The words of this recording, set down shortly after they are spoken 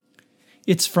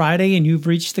It's Friday and you've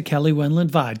reached the Kelly Wendland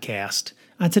Vodcast.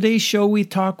 On today's show, we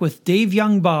talk with Dave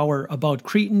Youngbauer about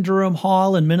Cretin Durham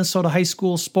Hall and Minnesota high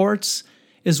school sports,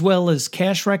 as well as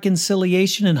cash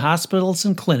reconciliation in hospitals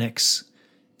and clinics.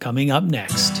 Coming up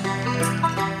next.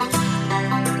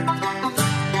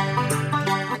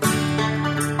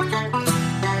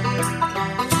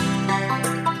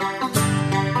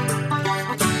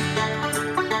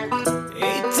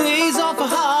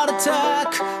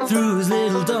 Threw his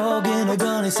little dog in a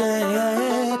gunny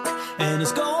sack, and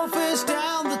his goldfish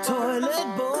down the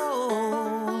toilet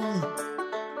bowl.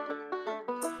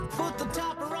 Put the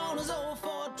topper on his old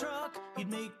Ford truck. He'd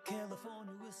make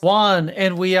California whistle.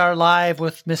 And we are live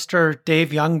with Mr. Dave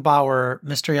Youngbauer.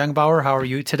 Mr. Youngbauer, how are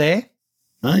you today?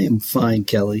 I am fine,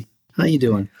 Kelly. How you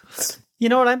doing? You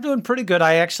know what? I'm doing pretty good.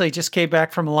 I actually just came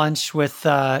back from lunch with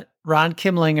Ron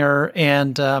Kimlinger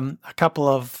and a couple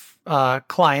of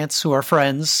clients who are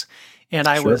friends. And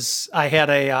I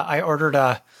ordered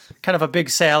a kind of a big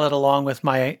salad along with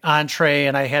my entree,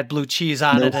 and I had blue cheese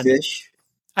on it. No fish?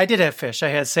 I did have fish. I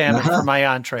had salmon for my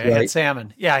entree. Right. I had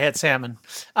salmon. Yeah, I had salmon.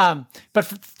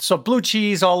 So blue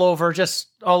cheese all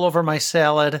over my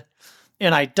salad.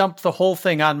 And I dumped the whole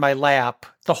thing on my lap,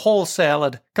 the whole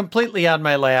salad completely on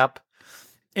my lap.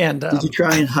 And did you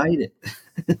try and hide it?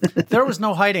 There was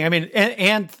no hiding. I mean,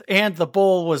 and the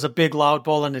bowl was a big loud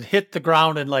bowl, and it hit the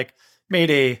ground and like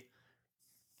made a,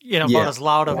 about as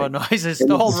loud of a noise as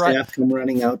the whole staff come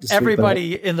running out.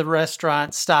 Everybody in the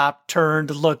restaurant stopped, turned,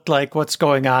 looked like what's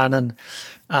going on,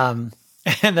 and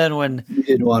then when you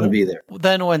didn't want to be there.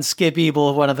 Then when Skib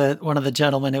Ebel, one of the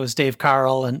gentlemen, it was Dave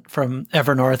Carl and from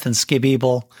Evernorth and Skib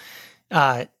Ebel,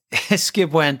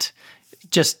 Skib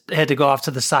just had to go off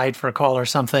to the side for a call or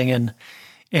something,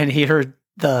 and he heard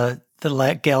the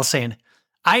gal saying,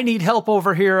 "I need help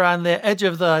over here on the edge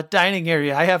of the dining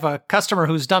area. I have a customer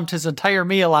who's dumped his entire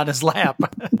meal on his lap."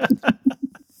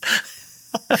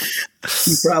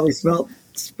 You probably felt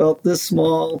this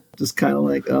small, just kind of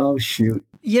like, oh shoot.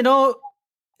 You're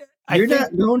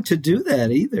not known to do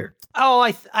that either. Oh,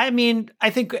 I mean, I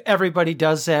think everybody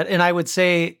does that, and I would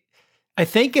say, I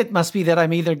think it must be that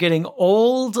I'm either getting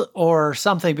old or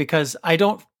something, because I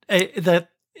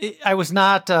was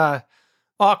not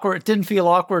awkward. It didn't feel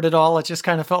awkward at all. It just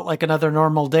kind of felt like another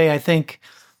normal day. I think,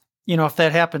 if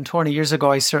that happened 20 years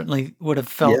ago, I certainly would have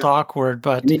felt awkward.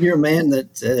 But you're a man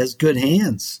that has good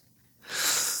hands.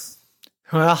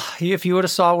 Well, if you would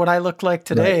have saw what I looked like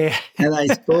today. Right. And I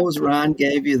suppose Ron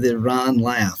gave you the Ron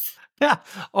laugh. Yeah.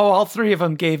 Oh, all three of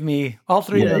them gave me a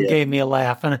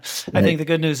laugh. And I think the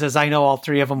good news is I know all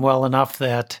three of them well enough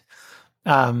that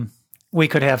we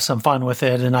could have some fun with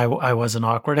it, and I wasn't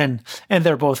awkward. And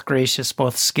they're both gracious.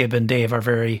 Both Skib and Dave are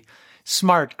very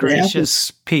smart,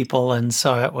 gracious people, and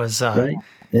so it was. Right.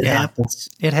 It happens.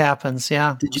 It happens.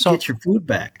 Yeah. Did you get your food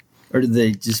back, or did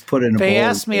they just put it in a bowl? They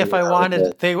asked me if I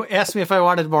wanted. They asked me if I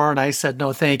wanted more, and I said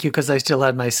no, thank you, because I still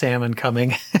had my salmon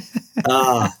coming.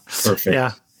 Perfect.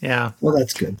 Yeah. Yeah. Well,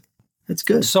 that's good. That's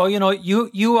good. So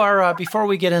you are before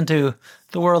we get into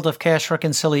the world of cash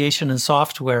reconciliation and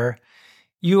software,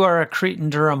 you are a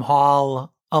Cretin Durham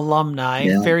Hall alumni,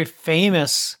 very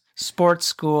famous sports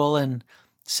school in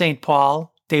St.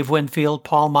 Paul. Dave Winfield,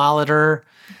 Paul Molitor.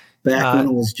 Back when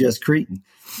it was just Cretin.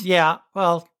 Yeah,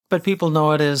 well, but people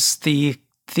know it as the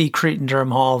Cretin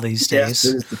Durham Hall these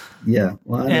days. Well,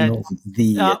 I don't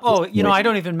know. I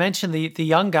don't even mention the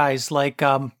young guys like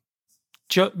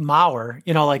Maurer.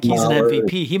 Like he's an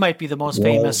MVP. He might be the most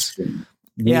famous.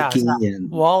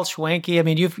 Walsh, Wanky. I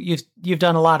mean, you've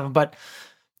done a lot of them, but.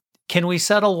 Can we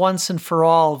settle once and for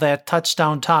all that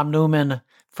touchdown Tom Newman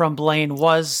from Blaine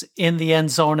was in the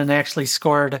end zone and actually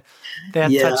scored that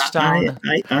touchdown?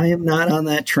 I am not on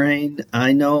that train.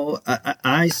 I know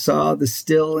I saw the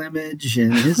still image,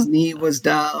 and his knee was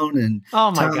down, and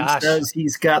oh my Tom gosh, says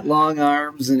he's got long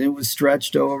arms, and it was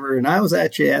stretched over. And I was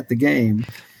actually at the game,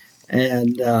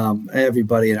 and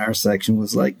everybody in our section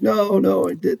was like, "No,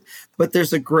 I did." But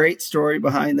there's a great story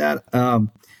behind that.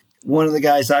 One of the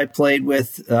guys I played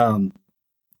with,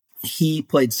 he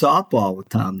played softball with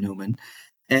Tom Newman.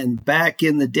 And back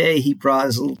in the day, he brought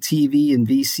his little TV and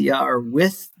VCR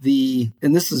with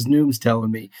and this is Nooms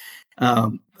telling me,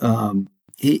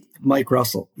 Mike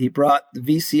Russell, he brought the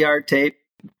VCR tape,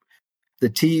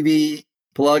 the TV,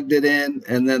 plugged it in,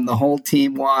 and then the whole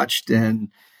team watched, and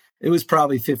it was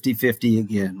probably 50-50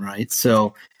 again, right?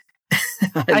 So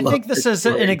I think this is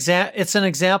it's an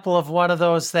example of one of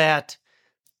those that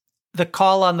the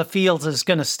call on the fields is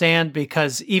going to stand,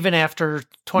 because even after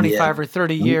 25 or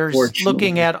 30 years,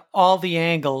 looking at all the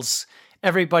angles,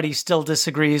 everybody still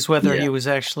disagrees whether he was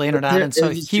actually in or not. And so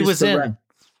he was in.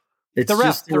 The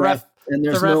ref. and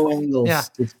there's the ref, no yeah,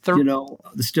 angles. It's, the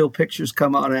the still pictures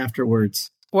come out afterwards.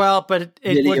 well, but it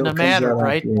wouldn't Video have comes mattered, out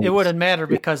right? It afterwards. wouldn't matter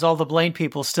because all the Blaine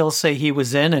people still say he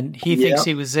was in, and he thinks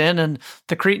Yeah, he was in, and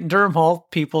the Cretin Durham Hall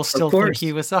people of still think course.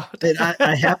 he was out. And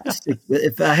I have to stick.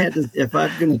 If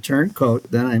I'm going to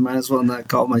turncoat, then I might as well not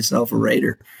call myself a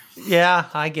Raider. Yeah,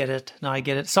 I get it. No, I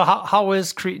get it. So how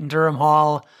is Cretin Durham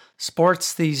Hall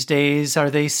sports these days? Are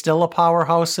they still a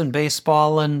powerhouse in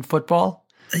baseball and football?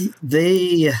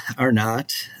 They are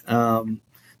not.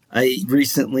 I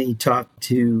recently talked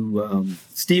to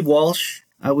Steve Walsh.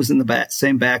 I was in the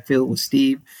same backfield with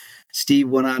Steve. Steve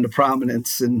went on to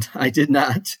prominence, and I did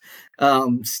not.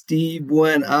 Steve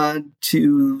went on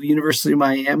to University of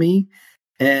Miami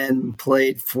and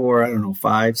played for, I don't know,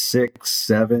 5, 6,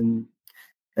 7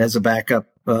 as a backup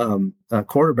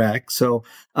quarterback. So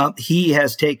he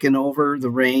has taken over the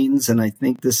reins, and I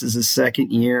think this is his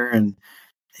second year. And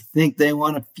I think they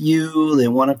want a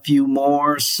few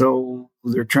more. So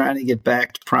they're trying to get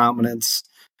back to prominence.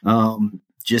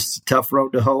 Just a tough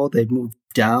road to hoe. They've moved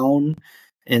down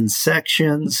in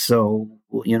sections. So,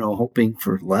 hoping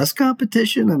for less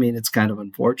competition. I mean, it's kind of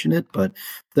unfortunate, but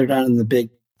they're down in the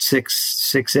big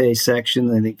 6A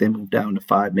section. I think they moved down to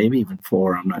 5, maybe even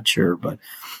 4. I'm not sure, but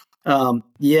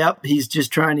he's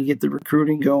just trying to get the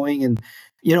recruiting going, and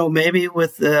maybe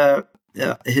with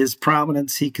his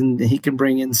prominence, he can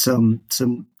bring in some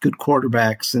good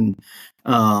quarterbacks and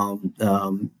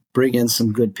bring in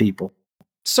some good people.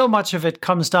 So much of it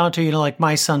comes down to, like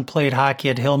my son played hockey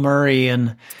at Hill Murray,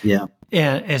 and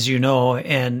as you know,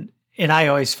 and I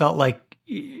always felt like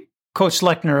Coach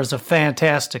Lechner is a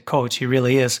fantastic coach. He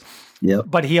really is. Yeah.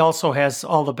 But he also has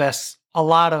not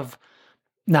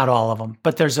all of them,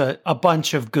 but there's a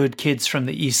bunch of good kids from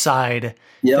the east side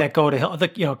that go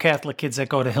to Catholic kids that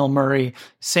go to Hill Murray.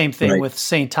 Same thing with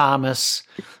St. Thomas.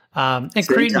 And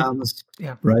St. Thomas.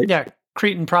 Yeah. Right. Yeah.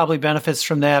 Cretin probably benefits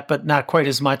from that, but not quite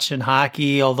as much in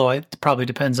hockey, although it probably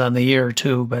depends on the year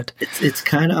too. But it's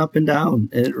kind of up and down.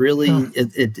 It really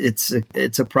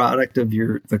it's a product of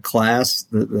the class,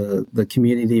 the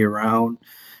community around.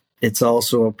 It's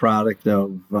also a product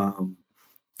of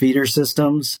feeder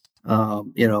systems.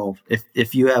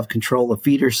 If you have control of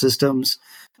feeder systems,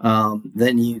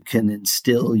 then you can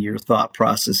instill your thought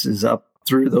processes up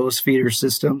through those feeder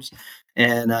systems.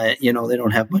 And, they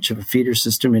don't have much of a feeder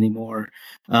system anymore.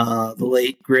 The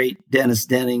late, great Dennis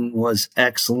Denning was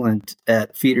excellent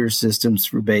at feeder systems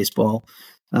through baseball.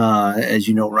 As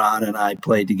you know, Ron and I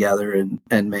played together,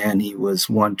 and man, he was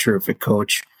one terrific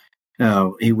coach.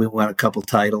 We won a couple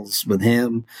titles with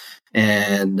him,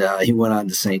 and he went on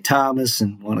to St. Thomas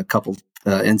and won a couple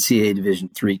NCAA Division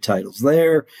III titles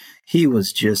there. He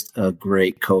was just a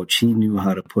great coach. He knew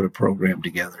how to put a program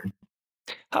together.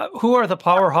 Who are the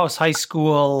powerhouse high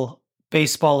school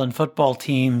baseball and football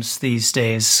teams these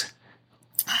days?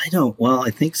 I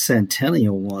think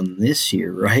Centennial won this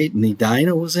year, right? And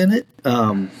Edina was in it.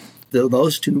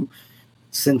 Those two,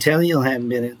 Centennial hadn't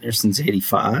been in there since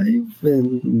 85.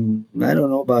 And I don't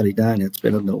know about Edina. It's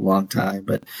been a long time.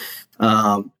 But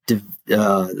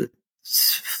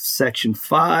Section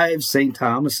 5, St.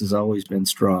 Thomas has always been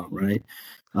strong, right?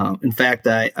 In fact,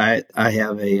 I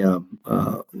have a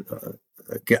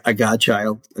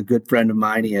godchild, a good friend of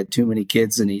mine. He had too many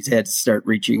kids, and he's had to start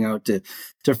reaching out to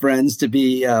friends to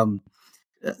be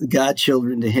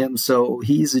godchildren to him. So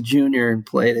he's a junior and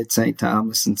played at St.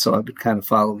 Thomas, and so I've been kind of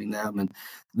following them, and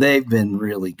they've been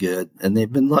really good, and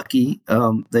they've been lucky.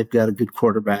 They've got a good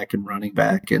quarterback and running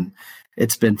back, and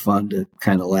it's been fun to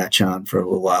kind of latch on for a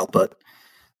little while. But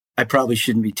I probably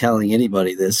shouldn't be telling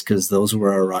anybody this because those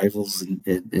were our rivals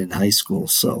in high school.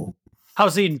 So.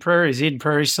 How's Eden Prairie? Is Eden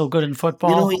Prairie still good in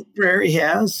football? Eden Prairie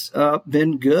has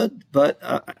been good, but,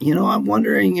 I'm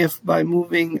wondering if by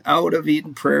moving out of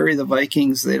Eden Prairie, the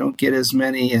Vikings, they don't get as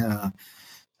many,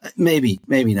 maybe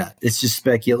not. It's just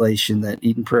speculation that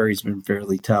Eden Prairie's been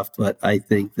fairly tough, but I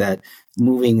think that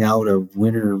moving out of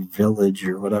Winter Village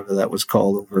or whatever that was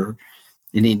called over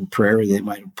in Eden Prairie, they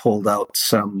might have pulled out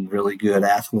some really good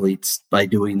athletes by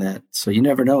doing that. So you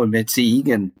never know. We may see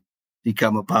Egan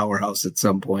become a powerhouse at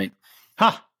some point.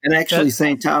 Huh. And actually,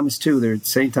 St. Thomas, too.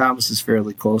 St. Thomas is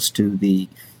fairly close to the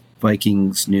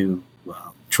Vikings' new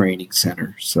training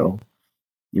center. So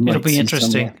you might it'll be see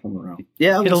interesting. Come around.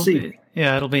 Yeah, we'll see.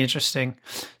 It'll be interesting.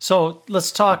 So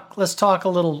let's talk a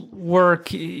little work.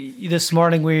 This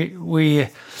morning, we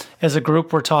as a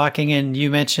group were talking, and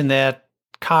you mentioned that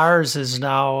Cars and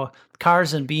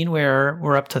Beanware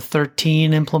were up to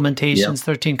 13 implementations,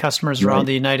 13 customers around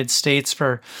the United States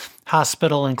for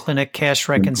hospital and clinic cash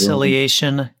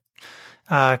reconciliation.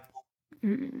 And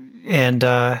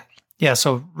Yeah,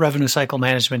 so revenue cycle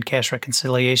management, cash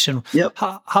reconciliation. Yep.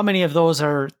 How many of those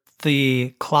are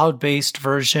the cloud-based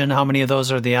version? How many of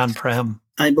those are the on-prem?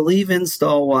 I believe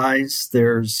install-wise,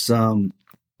 there's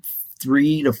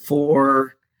 3 to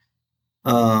 4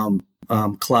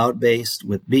 cloud-based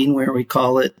with Beanware, we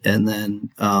call it, and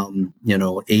then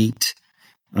 8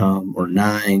 or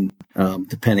 9,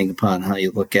 depending upon how you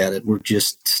look at it. We're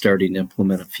just starting to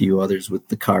implement a few others with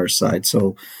the car side.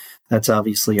 So that's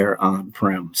obviously our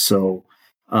on-prem. So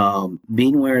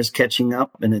Beanware is catching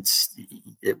up, and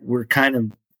we're kind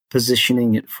of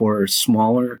positioning it for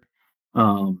smaller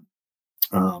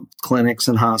clinics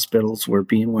and hospitals, where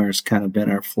Beanware has kind of been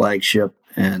our flagship,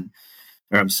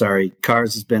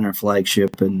 Cars has been our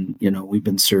flagship, and we've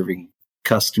been serving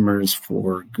customers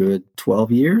for a good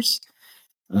 12 years.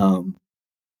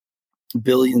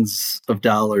 Billions of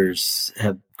dollars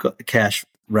have cash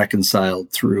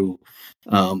reconciled through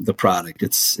the product.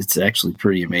 It's actually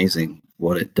pretty amazing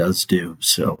what it does do.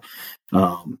 So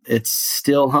it's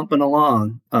still humping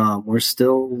along. We're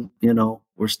still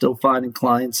finding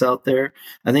clients out there.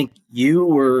 I think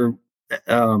you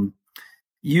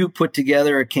put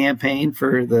together a campaign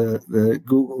for the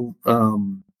Google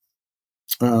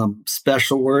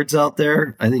special words out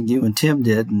there. I think you and Tim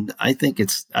did, and I think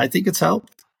it's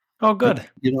helped. Oh, good.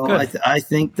 Good. I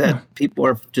think that people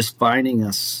are just finding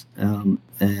us, and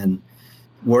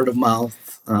word of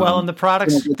mouth. Well, and the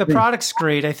product's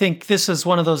great. I think this is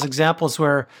one of those examples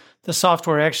where the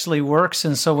software actually works,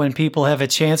 and so when people have a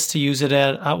chance to use it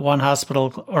at one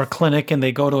hospital or clinic and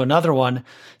they go to another one,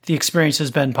 the experience has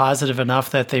been positive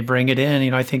enough that they bring it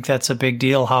in. I think that's a big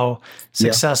deal, how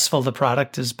successful the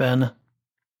product has been.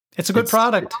 It's a good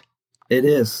product. It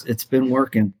is. It's been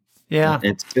working. Yeah.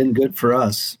 It's been good for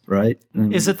us, right?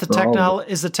 Is it the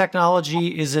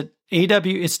technology? Is it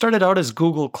AWS? It started out as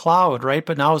Google Cloud, right?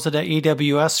 But now is it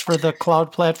AWS for the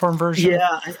cloud platform version?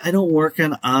 Yeah, I don't work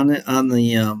on it on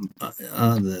the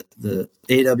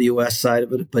AWS side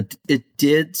of it, but it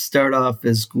did start off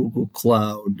as Google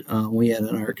Cloud. We had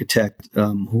an architect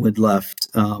who had left,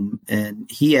 and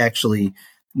he actually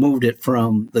moved it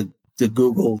from the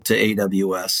Google to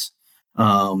AWS.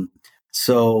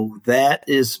 So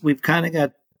we've kind of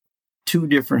got two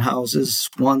different houses.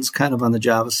 One's kind of on the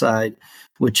Java side,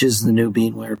 which is the new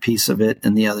Beanware piece of it,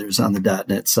 and the other is on the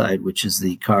 .NET side, which is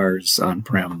the Cars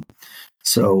on-prem.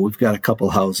 So we've got a couple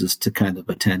houses to kind of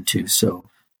attend to. So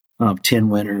Tim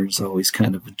Winter is always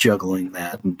kind of juggling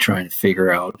that and trying to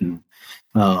figure out. And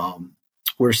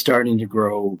we're starting to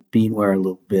grow Beanware a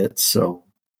little bit. So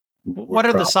what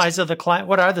are the size of the client?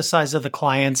 What are the size of the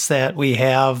clients that we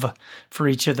have for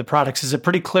each of the products? Is it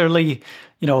pretty clearly,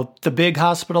 the big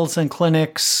hospitals and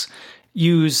clinics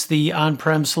use the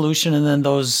on-prem solution, and then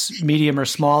those medium or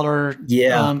smaller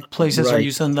places are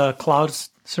using the cloud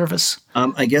service?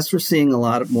 I guess we're seeing a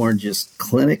lot more just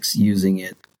clinics using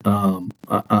it on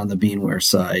the Beanware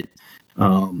side.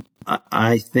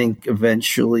 I think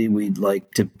eventually we'd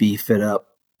like to beef it up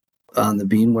on the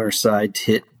Beanware side to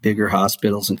hit bigger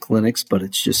hospitals and clinics, but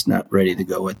it's just not ready to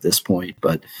go at this point.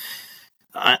 But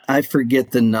I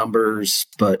forget the numbers,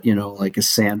 but like a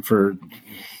Sanford,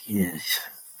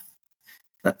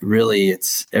 really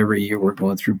it's every year we're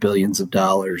going through billions of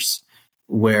dollars,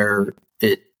 where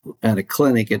at a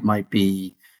clinic it might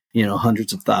be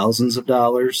hundreds of thousands of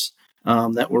dollars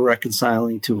that we're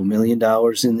reconciling to $1 million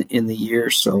in the year.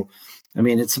 So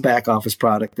it's a back office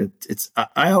product.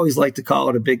 I always like to call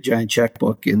it a big giant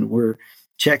checkbook, and we're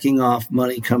checking off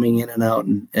money coming in and out,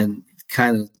 and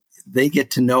kind of they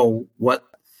get to know what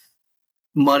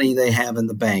money they have in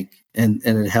the bank, and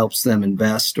it helps them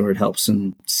invest, or it helps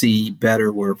them see better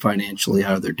where financially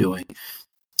how they're doing.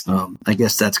 I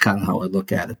guess that's kind of how I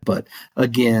look at it. But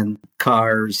again,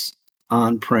 Cars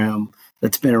on-prem,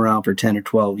 that's been around for 10 or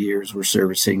 12 years. We're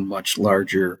servicing much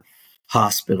larger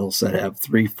hospitals that have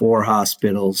 3-4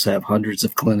 hospitals, have hundreds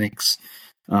of clinics,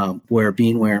 where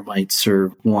Beanware might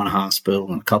serve one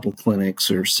hospital and a couple clinics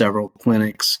or several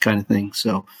clinics kind of thing.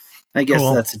 So I guess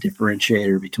that's a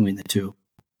differentiator between the two.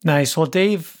 Nice. Well,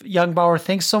 Dave Youngbauer,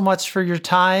 thanks so much for your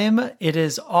time. It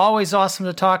is always awesome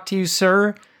to talk to you,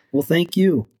 sir. Well, thank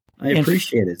you. I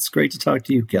appreciate it. It's great to talk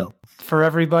to you, Kel. For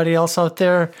everybody else out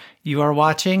there, you are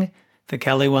watching the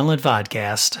Kelly Wendland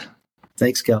Vodcast.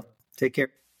 Thanks, Kel. Take care.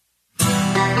 8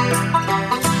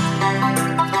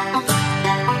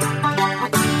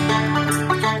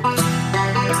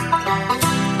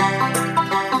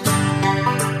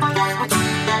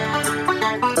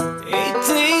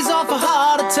 days off a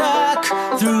heart attack,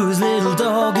 threw his little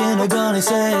dog in a gunny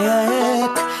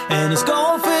sack, and his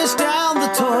goldfish down the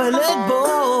toilet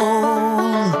bowl.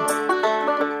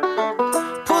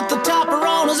 Put the topper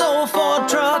on his old Ford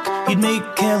truck, he'd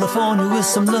with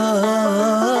some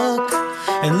luck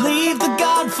and leave the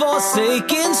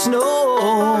godforsaken snow.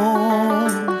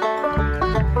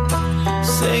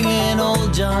 Singing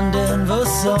old John Denver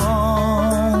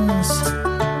songs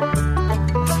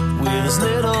with his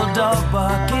little dog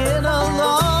barking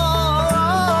along.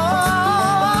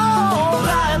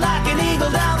 Flying like an eagle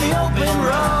down the open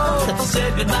road,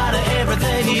 said goodbye to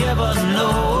everything he ever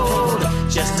knowed.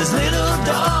 Just his little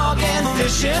dog and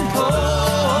fishing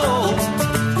pole.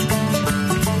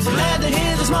 Glad to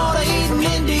hear this motor eating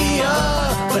India,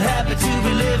 but happy to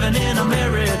be living in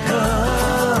America.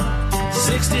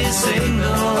 60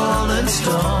 single and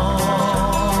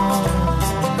strong,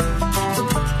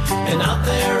 and out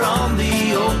there on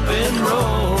the open road.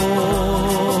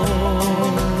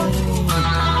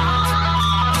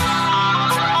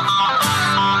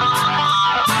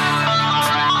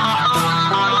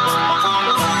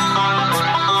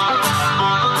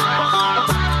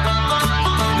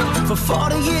 For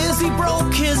 40 years he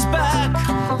broke his back,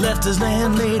 left his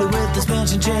landlady with his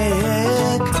pension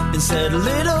check, and said, a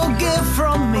little gift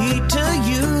from me to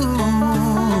you.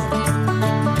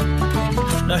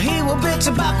 Now he will bitch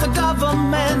about the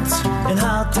government and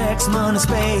how tax money's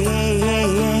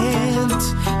spent,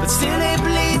 but still he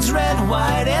bleeds red,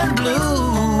 white, and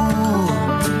blue.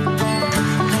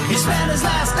 He spent his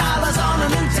last dollars on a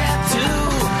new tattoo,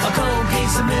 a cold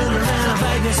case of Miller and a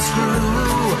Vegas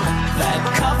screw that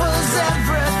covers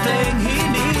everything he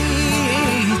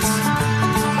needs.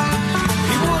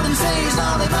 He wouldn't say he's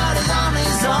lonely, but he's on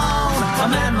his own. A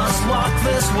man must walk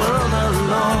this world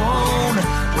alone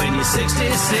when you're 60,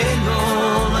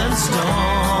 single and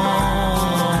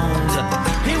stoned.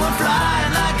 He went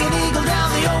flying like an eagle down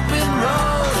the open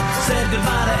road, said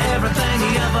goodbye to everything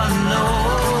he ever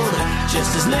knowed.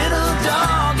 Just his little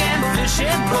dog and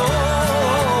fishing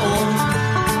pole.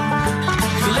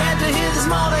 Glad to hear this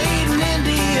mother eating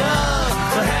India,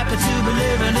 but happy to be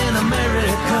living in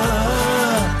America.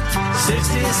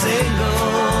 60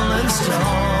 single and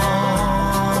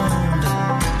stoned,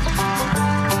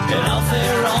 and out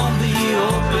there on the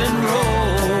open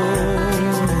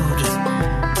road,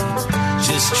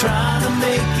 just trying to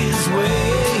make his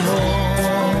way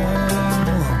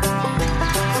home,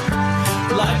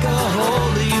 like a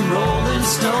holy rolling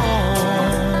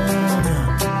stone,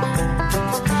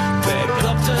 back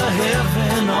up to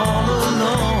heaven all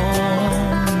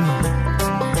alone,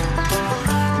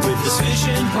 with his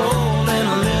fishing pole and a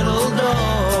little dog.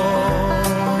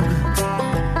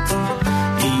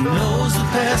 He knows the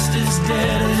past is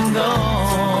dead and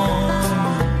gone.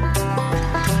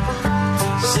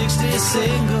 60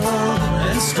 single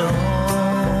and stoned.